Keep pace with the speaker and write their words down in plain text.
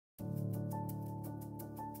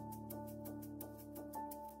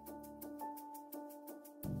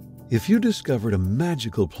If you discovered a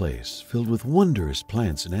magical place filled with wondrous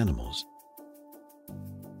plants and animals,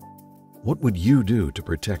 what would you do to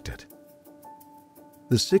protect it?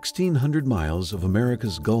 The 1,600 miles of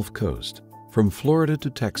America's Gulf Coast, from Florida to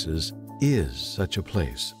Texas, is such a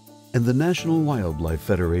place, and the National Wildlife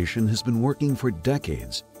Federation has been working for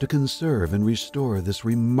decades to conserve and restore this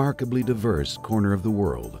remarkably diverse corner of the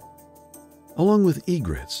world. Along with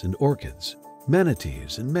egrets and orchids,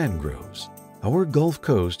 manatees and mangroves, our Gulf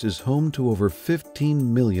Coast is home to over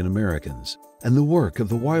 15 million Americans, and the work of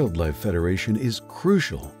the Wildlife Federation is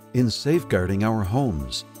crucial in safeguarding our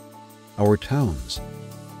homes, our towns,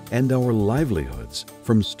 and our livelihoods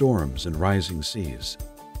from storms and rising seas.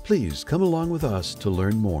 Please come along with us to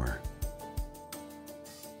learn more.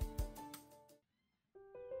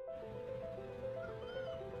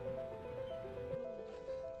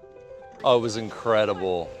 Oh, it was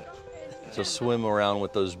incredible. To swim around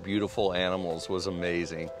with those beautiful animals was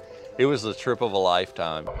amazing. It was the trip of a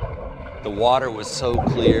lifetime. The water was so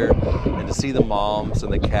clear, and to see the moms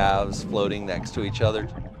and the calves floating next to each other,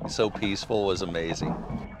 so peaceful, was amazing.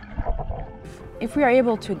 If we are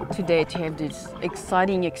able today to have this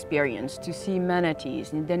exciting experience, to see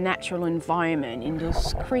manatees in the natural environment, in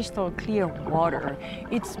those crystal clear water,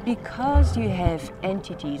 it's because you have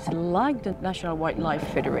entities like the National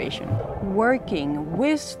Wildlife Federation working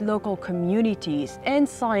with local communities and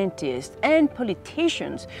scientists and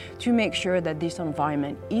politicians to make sure that this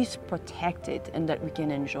environment is protected and that we can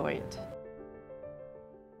enjoy it.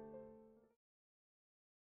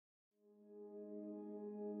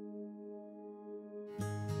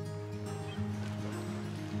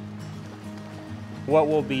 What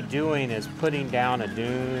we'll be doing is putting down a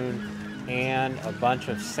dune and a bunch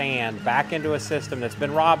of sand back into a system that's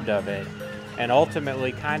been robbed of it, and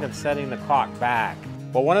ultimately kind of setting the clock back.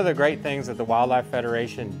 But one of the great things that the Wildlife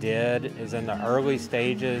Federation did is in the early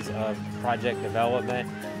stages of project development,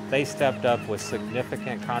 they stepped up with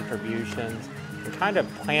significant contributions and kind of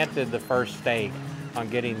planted the first stake on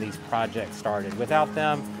getting these projects started. Without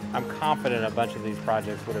them, I'm confident a bunch of these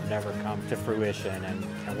projects would have never come to fruition, and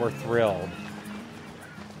we're thrilled.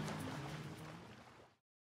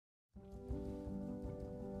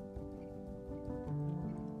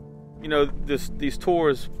 You know, these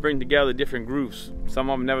tours bring together different groups. Some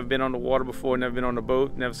of them never been on the water before, never been on a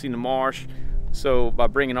boat, never seen the marsh. So by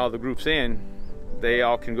bringing all the groups in, they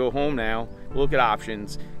all can go home now, look at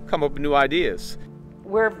options, come up with new ideas.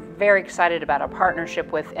 We're very excited about a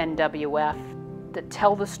partnership with NWF that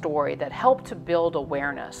tell the story, that help to build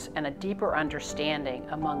awareness and a deeper understanding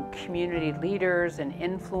among community leaders and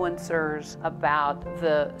influencers about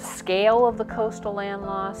the scale of the coastal land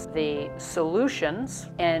loss, the solutions,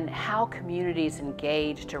 and how communities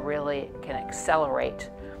engage to really can accelerate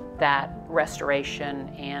that restoration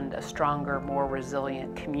and a stronger, more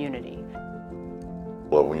resilient community.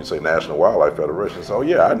 Well, when you say National Wildlife Federation, so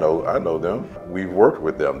yeah, I know them. We've worked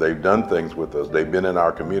with them. They've done things with us. They've been in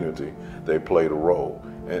our community. They played a role.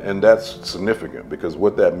 And that's significant, because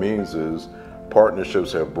what that means is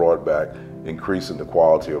partnerships have brought back increasing the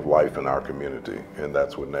quality of life in our community. And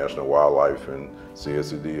that's what National Wildlife and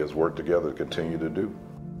CSCD has worked together to continue to do.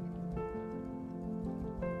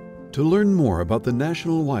 To learn more about the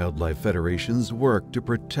National Wildlife Federation's work to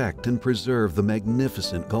protect and preserve the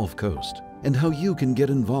magnificent Gulf Coast, and how you can get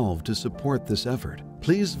involved to support this effort,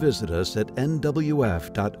 please visit us at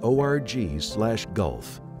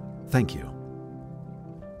nwf.org/Gulf. Thank you.